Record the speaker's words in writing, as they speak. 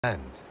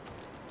And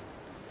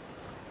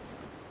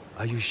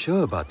are you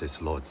sure about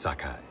this, Lord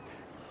Sakai?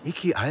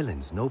 IKI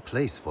Island's no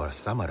place for a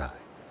samurai.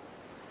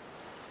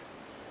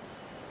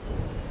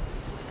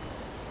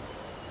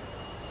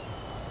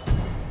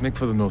 Make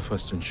for the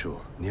northwestern shore.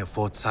 Near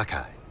Fort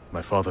Sakai.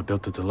 My father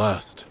built it to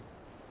last.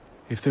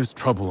 If there's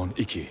trouble on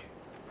IKI,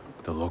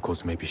 the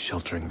locals may be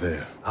sheltering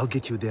there. I'll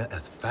get you there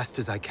as fast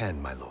as I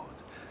can, my lord.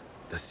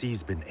 The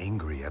sea's been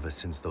angry ever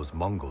since those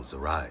Mongols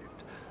arrived.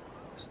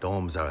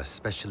 Storms are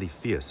especially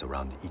fierce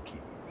around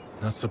IKI.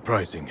 Not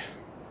surprising.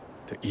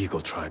 The Eagle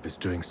tribe is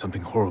doing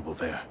something horrible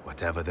there.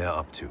 Whatever they're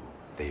up to,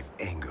 they've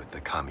angered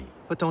the kami.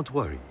 But don't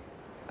worry,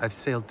 I've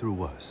sailed through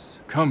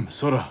worse. Come,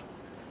 Sora.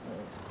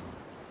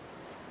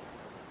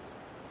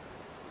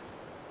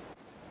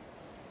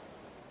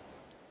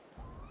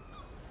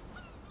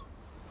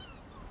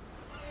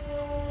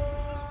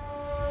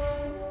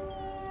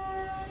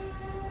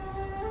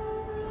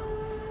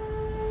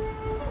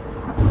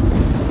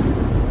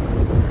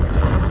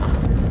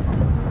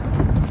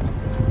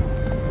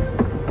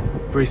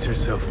 Brace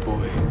yourself,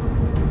 boy.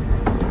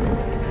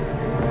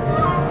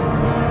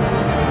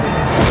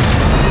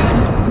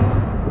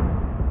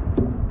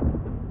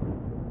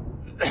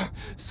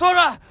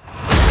 Sora!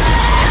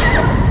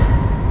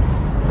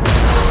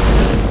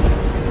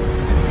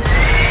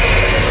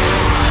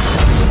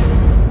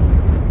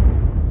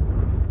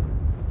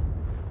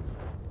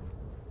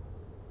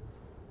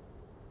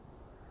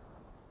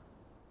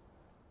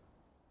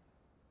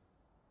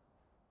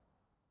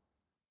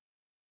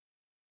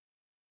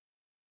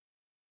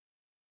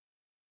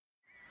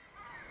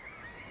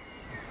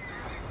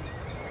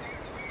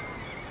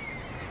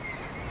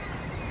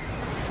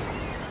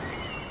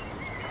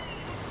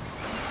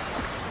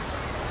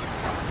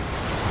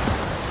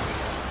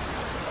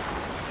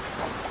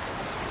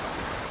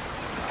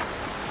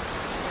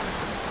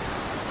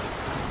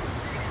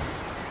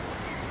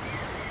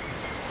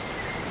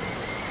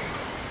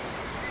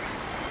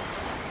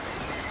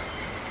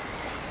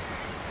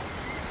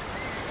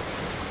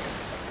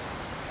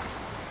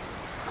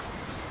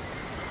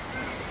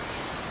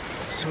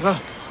 Sora!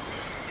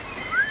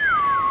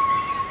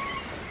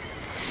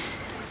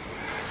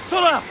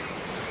 Sora!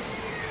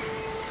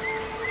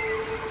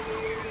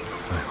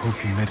 I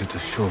hope you made it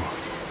ashore.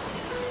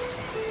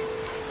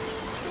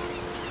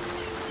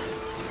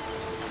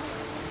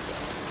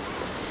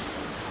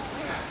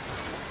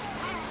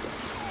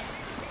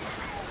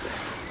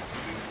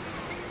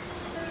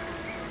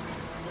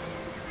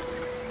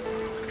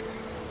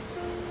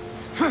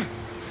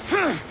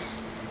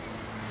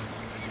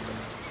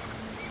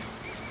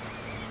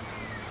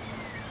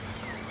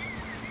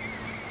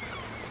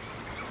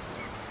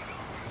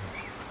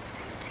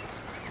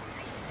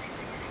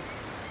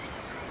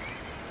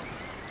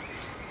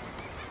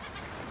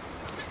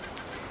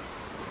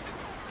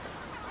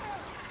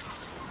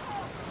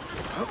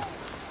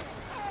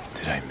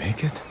 Did I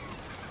make it?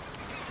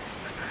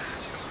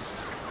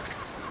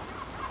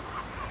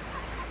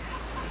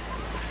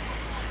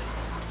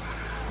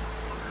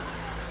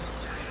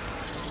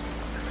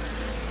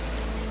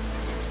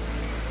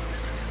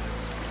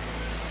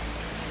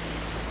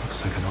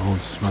 Looks like an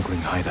old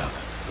smuggling hideout.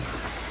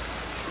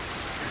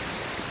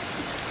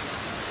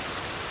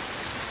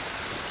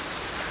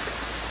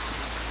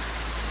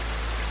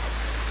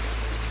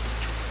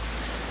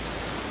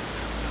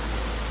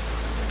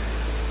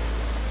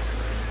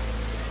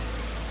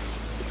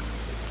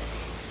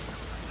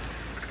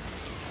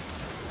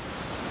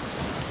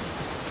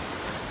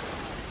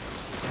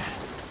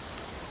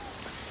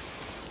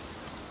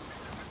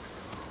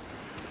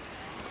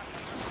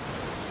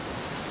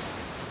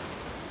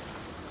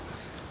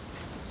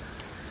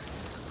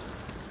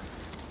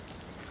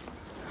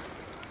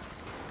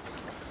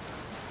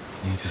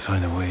 Need to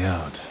find a way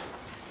out.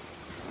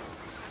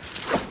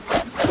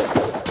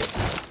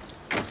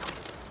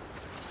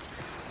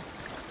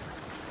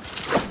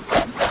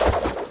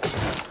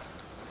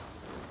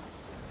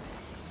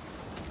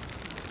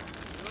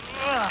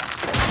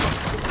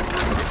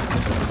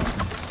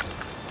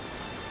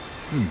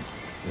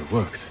 It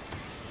worked.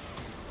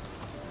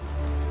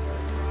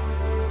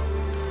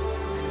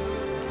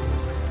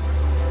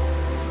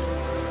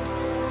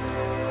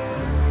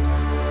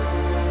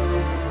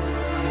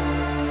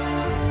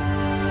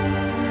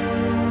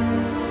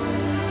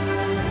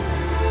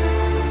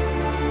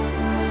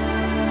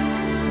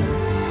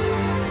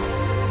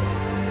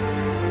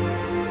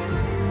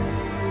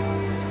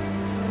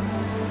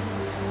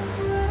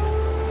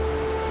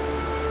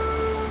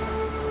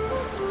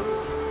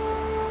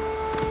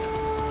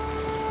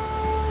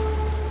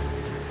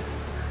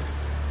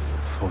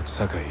 Fort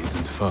Sakai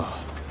isn't far.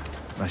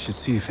 I should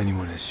see if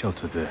anyone is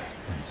sheltered there.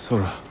 And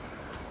Sora,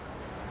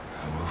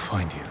 I will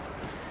find you.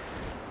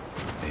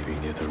 Maybe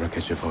near the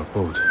wreckage of our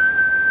boat,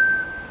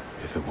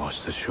 if it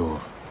washed ashore.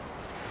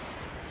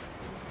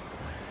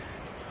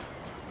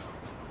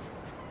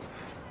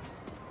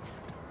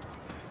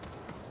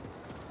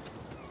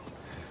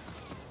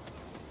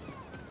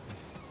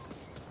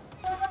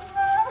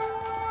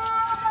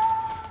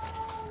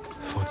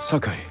 Fort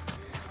Sakai.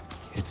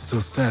 It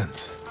still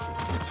stands.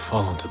 It's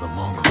fallen to the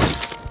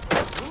Mongols.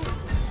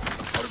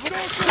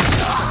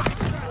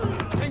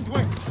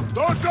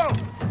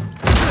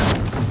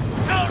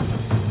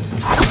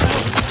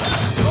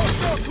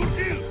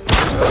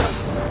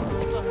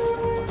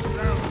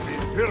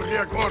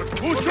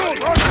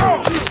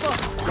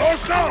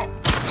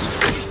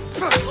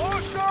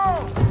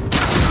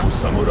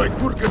 Samurai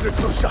kurke de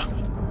Tosha!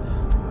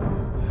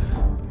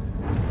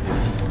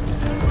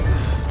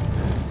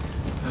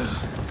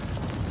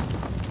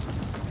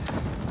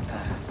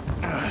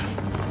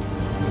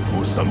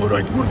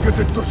 Samurai kurke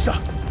de Tosha!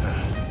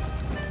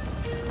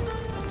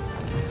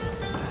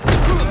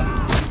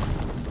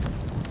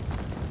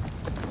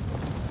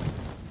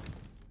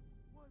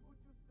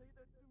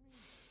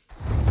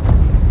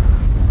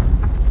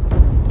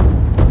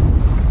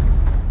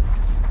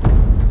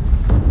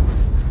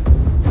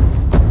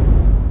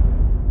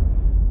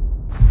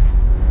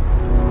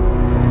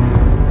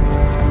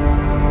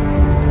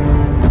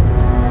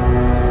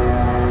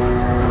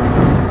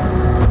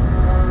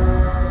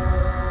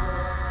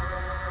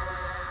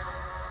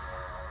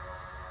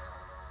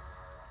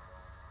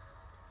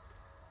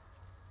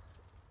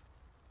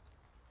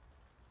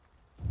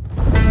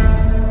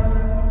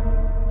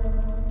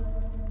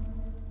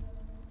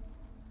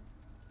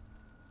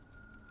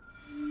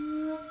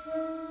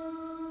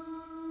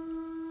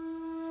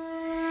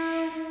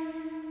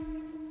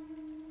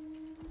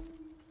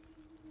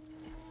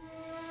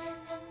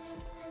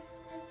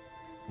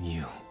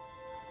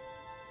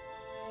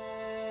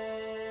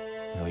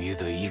 Are you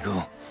the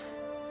eagle?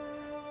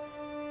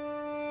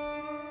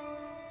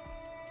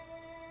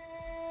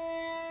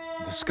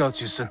 The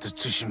scouts you sent to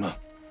Tsushima.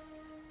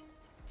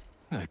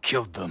 I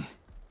killed them.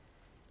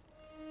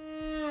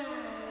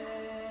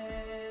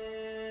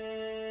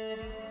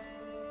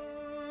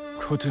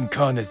 Khotun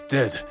Khan is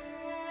dead.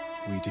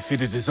 We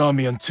defeated his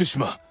army on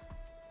Tsushima.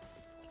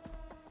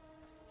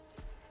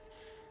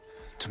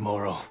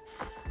 Tomorrow,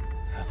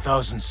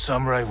 1,000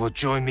 samurai will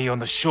join me on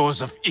the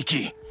shores of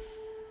IKI.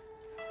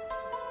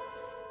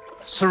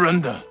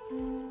 Surrender,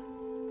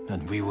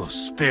 and we will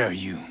spare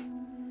you.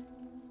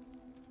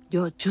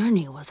 Your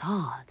journey was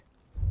hard.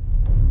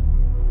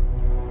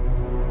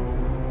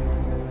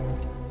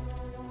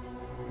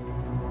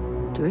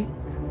 Drink?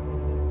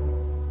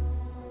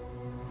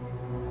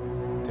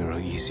 There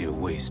are easier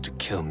ways to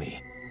kill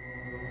me.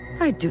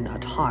 I do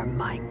not harm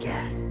my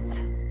guests.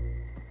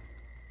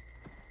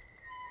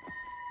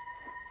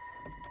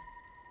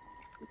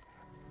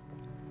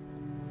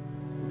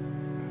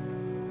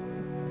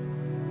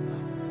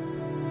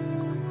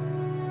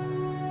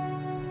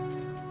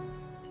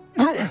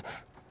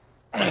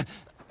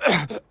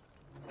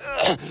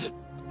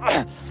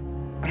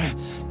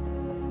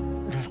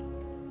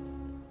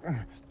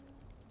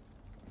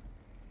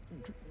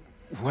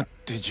 What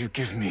did you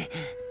give me?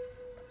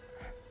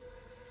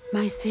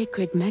 My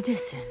sacred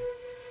medicine.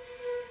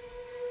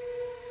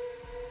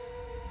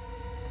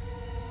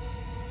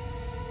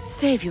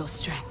 Save your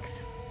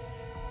strength.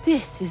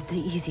 This is the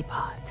easy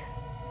part.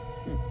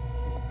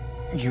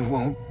 You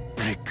won't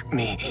break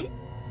me.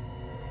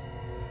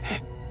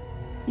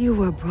 You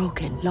were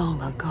broken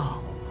long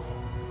ago.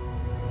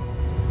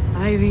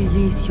 I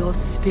release your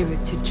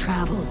spirit to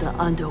travel the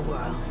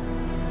underworld.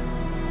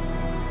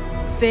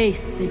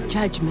 Face the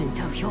judgment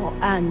of your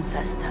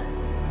ancestors.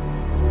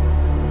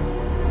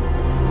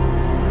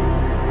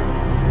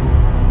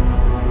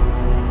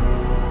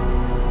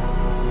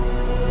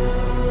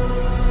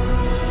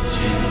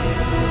 Jin,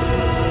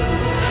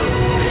 help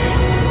me.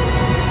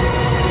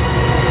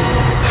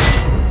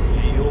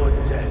 May your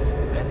death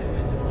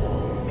benefit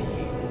all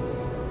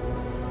beings.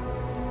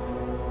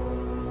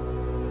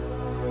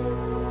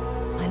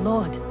 My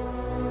lord.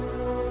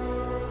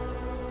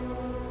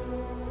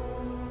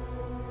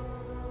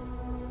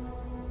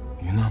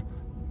 You know,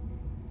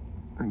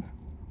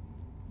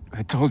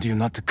 I told you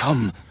not to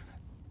come.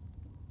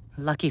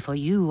 Lucky for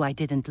you, I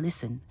didn't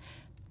listen.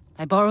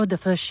 I borrowed the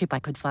first ship I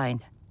could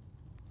find.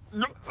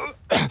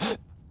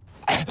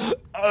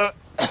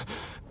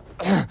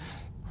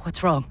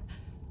 What's wrong?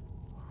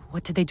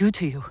 What did they do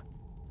to you?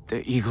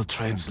 The Eagle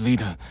Tribe's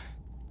leader.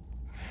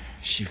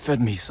 She fed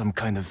me some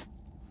kind of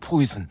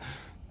poison.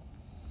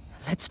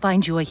 Let's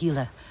find you a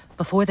healer,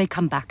 before they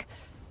come back.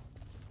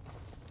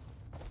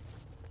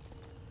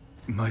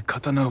 My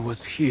katana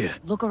was here.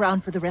 Look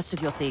around for the rest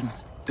of your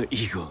things. The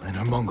Eagle and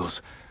her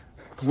Mongols.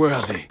 Where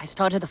are they? I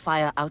started a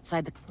fire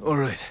outside the... All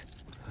right,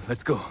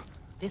 let's go.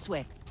 This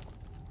way.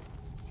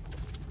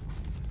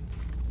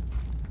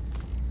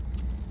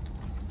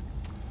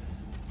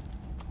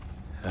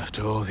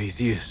 After all these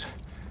years,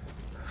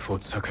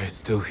 Fort Sakai is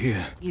still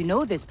here. You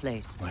know this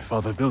place? My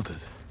father built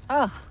it.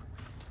 Ah,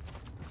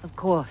 of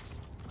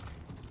course.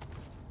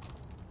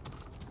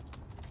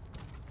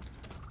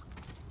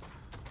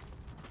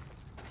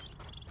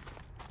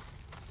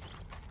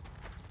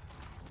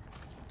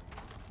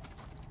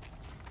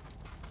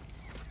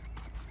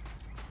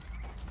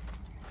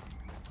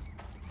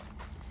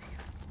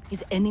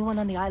 Is anyone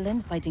on the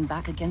island fighting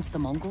back against the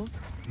Mongols?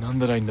 None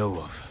that I know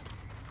of.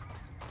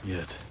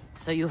 Yet.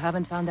 So you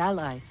haven't found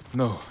allies?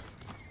 No.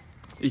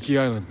 IKI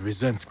Island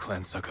resents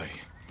Clan Sakai.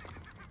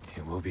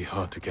 It will be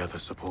hard to gather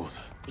support.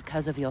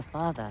 Because of your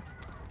father.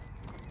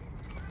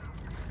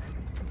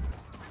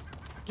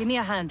 Give me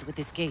a hand with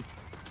this gate.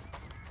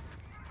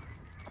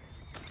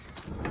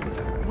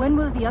 When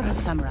will the other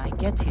samurai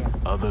get here?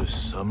 Other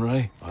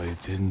samurai? I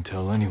didn't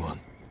tell anyone.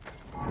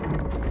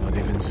 Not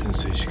even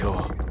Sensei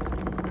Ishikawa.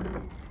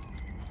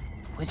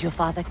 Was your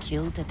father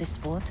killed at this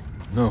fort?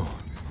 No.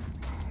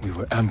 We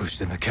were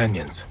ambushed in the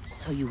canyons.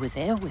 So you were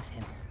there with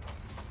him?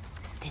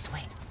 This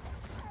way.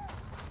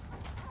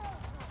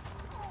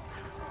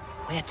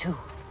 Where to?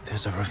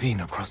 There's a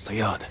ravine across the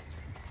yard.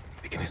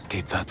 We can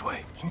escape that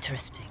way.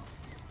 Interesting.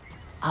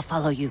 I'll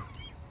follow you.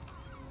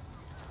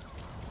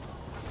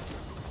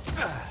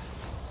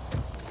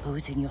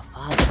 Losing your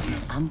father in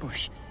an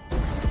ambush.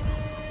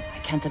 I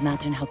can't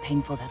imagine how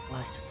painful that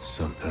was.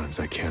 Sometimes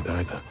I can't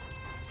either.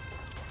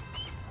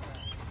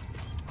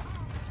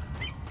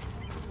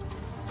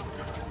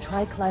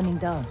 Try climbing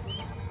down.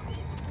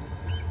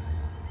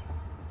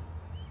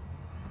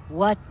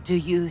 What do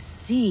you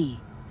see?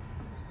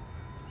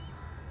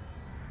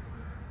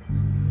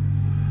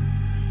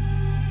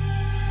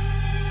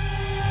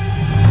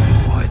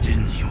 Why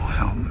didn't you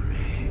help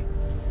me?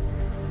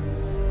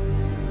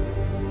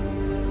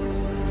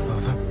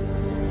 Father?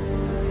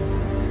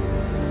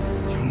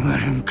 You let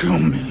him kill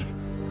me.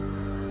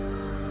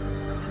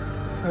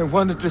 I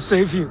wanted to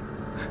save you.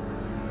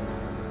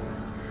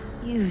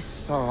 You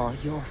saw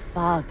your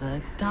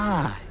father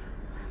die.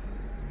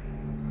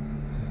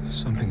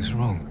 Something's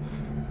wrong.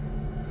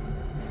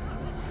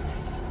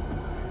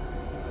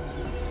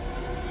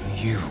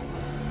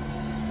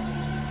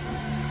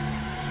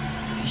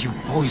 You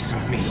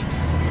poisoned me.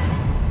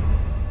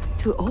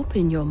 To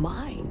open your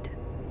mind,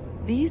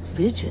 these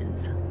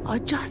visions are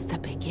just the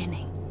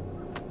beginning.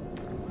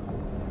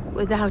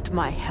 Without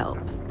my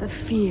help, the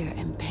fear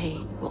and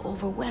pain will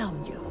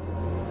overwhelm you.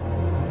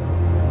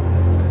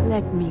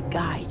 Let me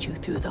guide you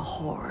through the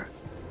horror.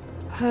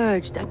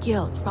 Purge the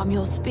guilt from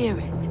your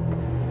spirit.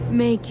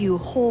 Make you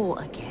whole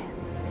again.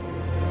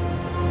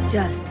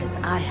 Just as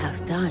I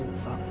have done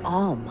for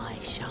all my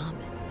shamans.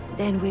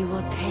 Then we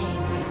will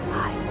tame this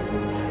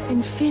island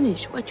and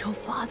finish what your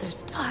father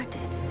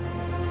started.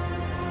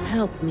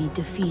 Help me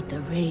defeat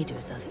the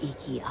raiders of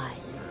IKI Island.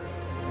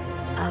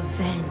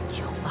 Avenge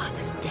your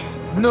father's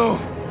death. No!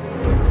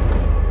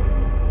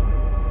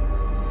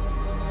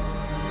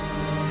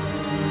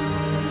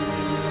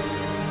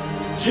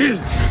 Jin!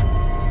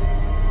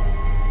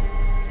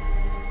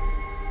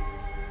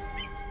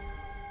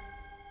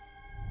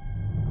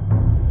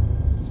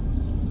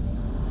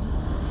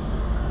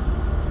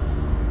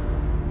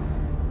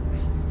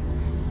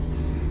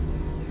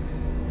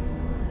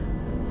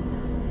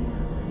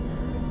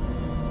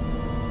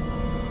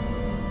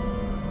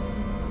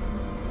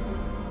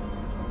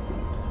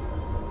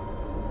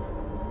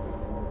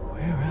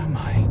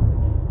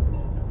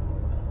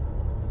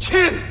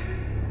 Jin!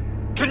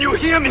 Can you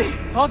hear me?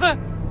 Father?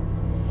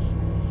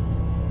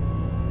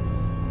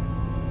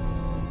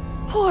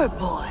 Poor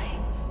boy.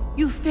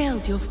 You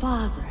failed your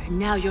father, and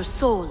now your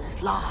soul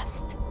is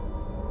lost.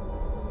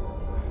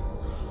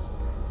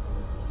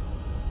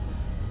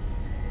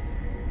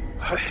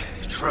 I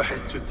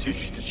tried to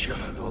teach the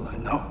child all I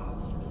know,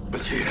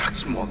 but he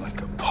acts more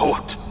like a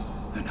poet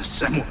than a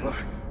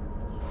samurai.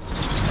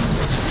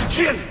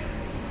 Jin!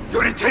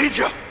 You're in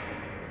danger!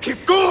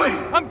 Keep going!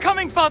 I'm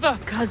coming, Father!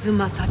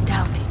 Kazumasa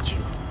doubted you,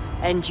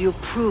 and you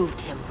proved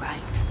him right.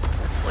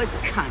 What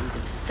kind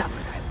of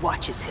samurai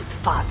watches his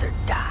father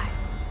die?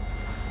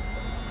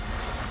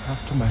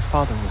 After my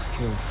father was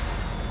killed,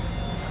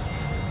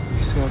 we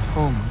sailed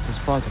home with his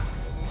brother.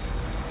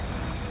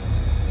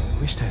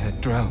 Wished I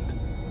had drowned.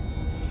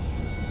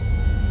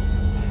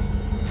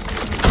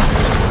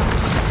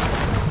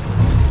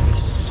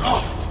 He's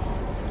soft,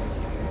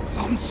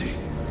 clumsy.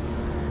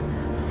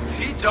 If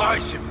he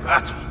dies in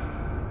battle,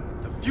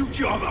 the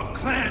future of our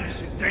clan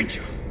is in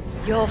danger.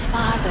 Your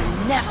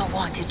father never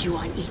wanted you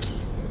on Iki.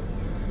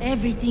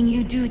 Everything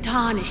you do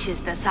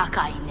tarnishes the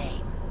Sakai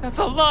name. That's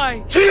a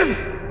lie! Jin!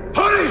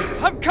 Hurry!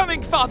 I'm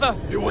coming, Father!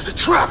 It was a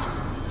trap!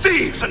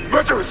 Thieves and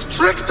murderers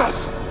tricked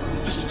us!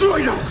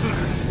 Destroyed our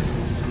clan!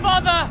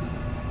 Father!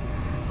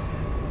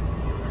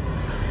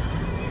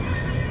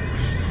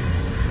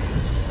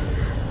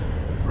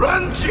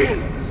 Run,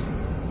 Jin!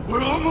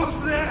 We're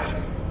almost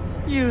there!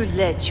 You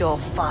let your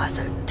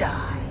father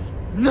die.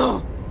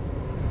 No!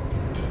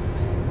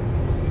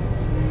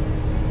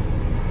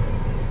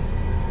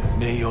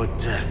 May your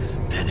death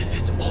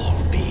benefit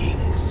all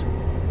beings.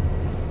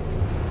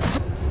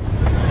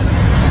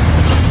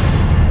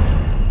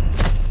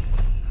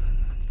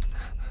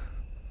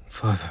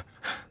 Father.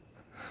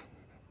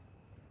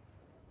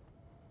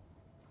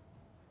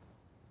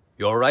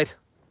 You all right?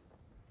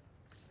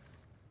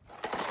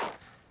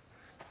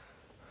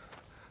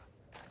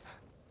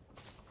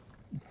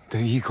 The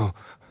eagle.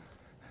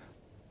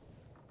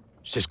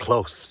 She's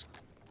close.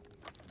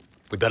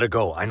 We better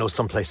go. I know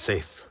someplace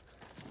safe.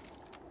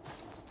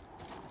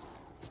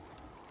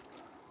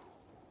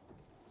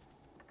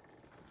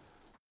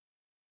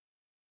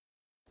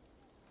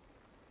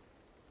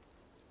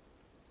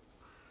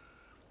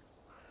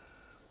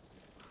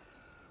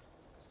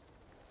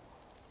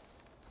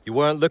 You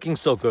weren't looking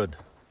so good.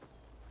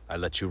 I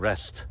let you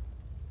rest.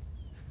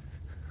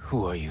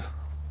 Who are you?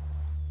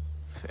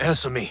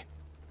 Answer me.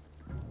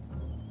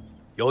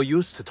 You're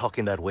used to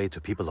talking that way to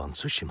people on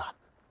Tsushima.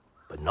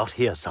 But not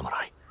here,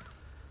 samurai.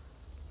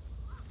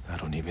 I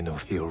don't even know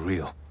if you're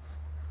real.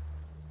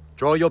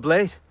 Draw your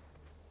blade.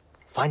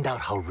 Find out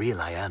how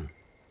real I am.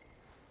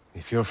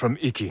 If you're from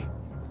IKI,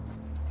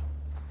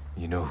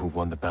 you know who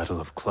won the Battle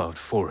of Cloud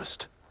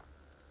Forest.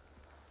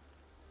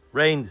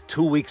 Rained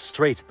 2 weeks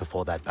straight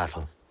before that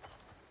battle.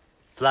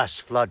 Flash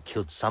flood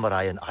killed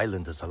samurai and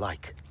islanders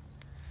alike.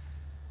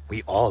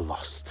 We all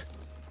lost.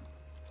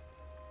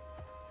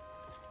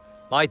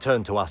 My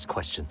turn to ask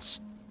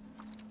questions.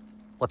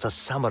 What's a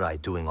samurai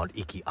doing on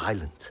Iki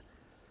Island?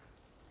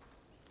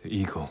 The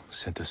Eagle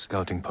sent a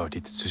scouting party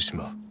to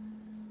Tsushima.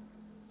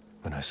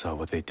 When I saw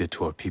what they did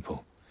to our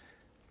people,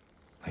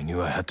 I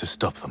knew I had to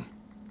stop them.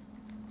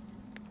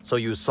 So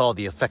you saw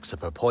the effects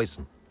of her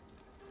poison?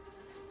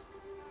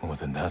 More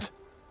than that,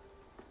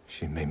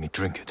 she made me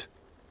drink it.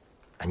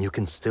 And you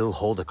can still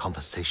hold a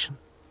conversation?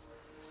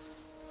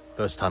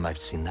 First time I've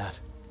seen that.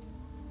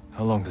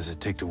 How long does it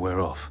take to wear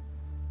off?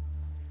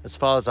 As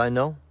far as I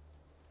know,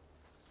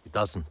 it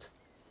doesn't.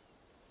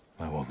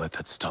 I won't let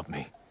that stop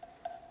me.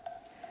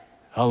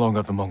 How long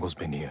have the Mongols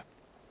been here?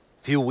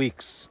 Few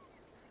weeks.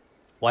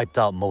 Wiped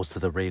out most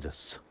of the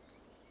raiders.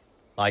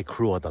 My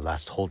crew are the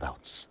last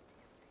holdouts.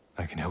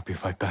 I can help you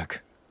fight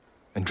back,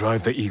 and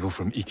drive the Eagle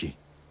from Iki.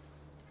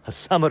 A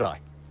samurai?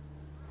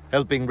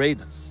 Helping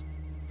raiders?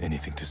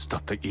 Anything to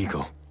stop the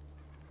Eagle.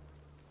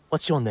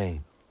 What's your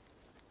name?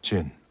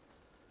 Jin,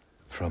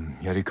 from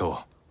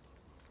Yarikawa.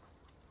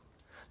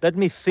 Let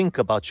me think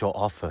about your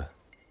offer.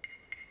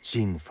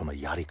 Jin from a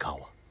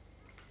Yarikawa.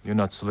 You're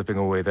not slipping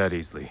away that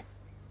easily.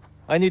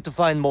 I need to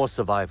find more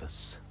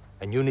survivors,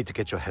 and you need to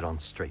get your head on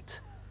straight.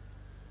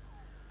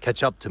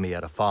 Catch up to me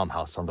at a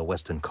farmhouse on the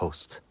western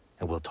coast,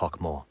 and we'll talk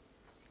more.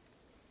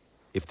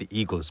 If the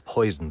Eagle's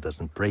poison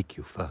doesn't break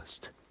you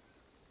first.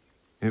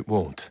 It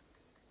won't.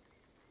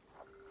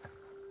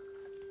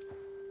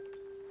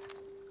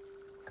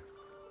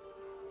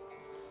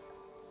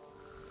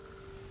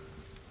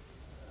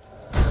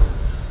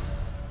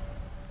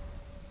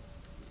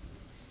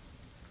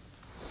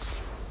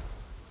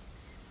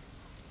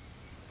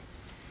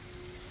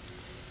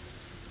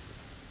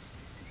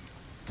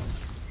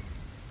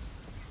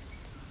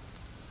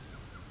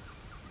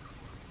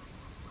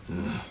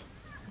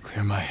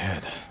 Clear my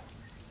head,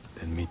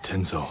 then meet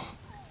Tenzo.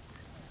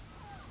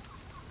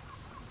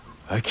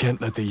 I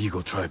can't let the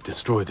Eagle tribe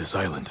destroy this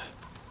island.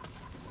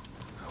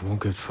 I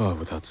won't get far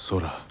without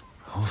Sora.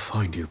 I'll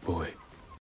find you, boy.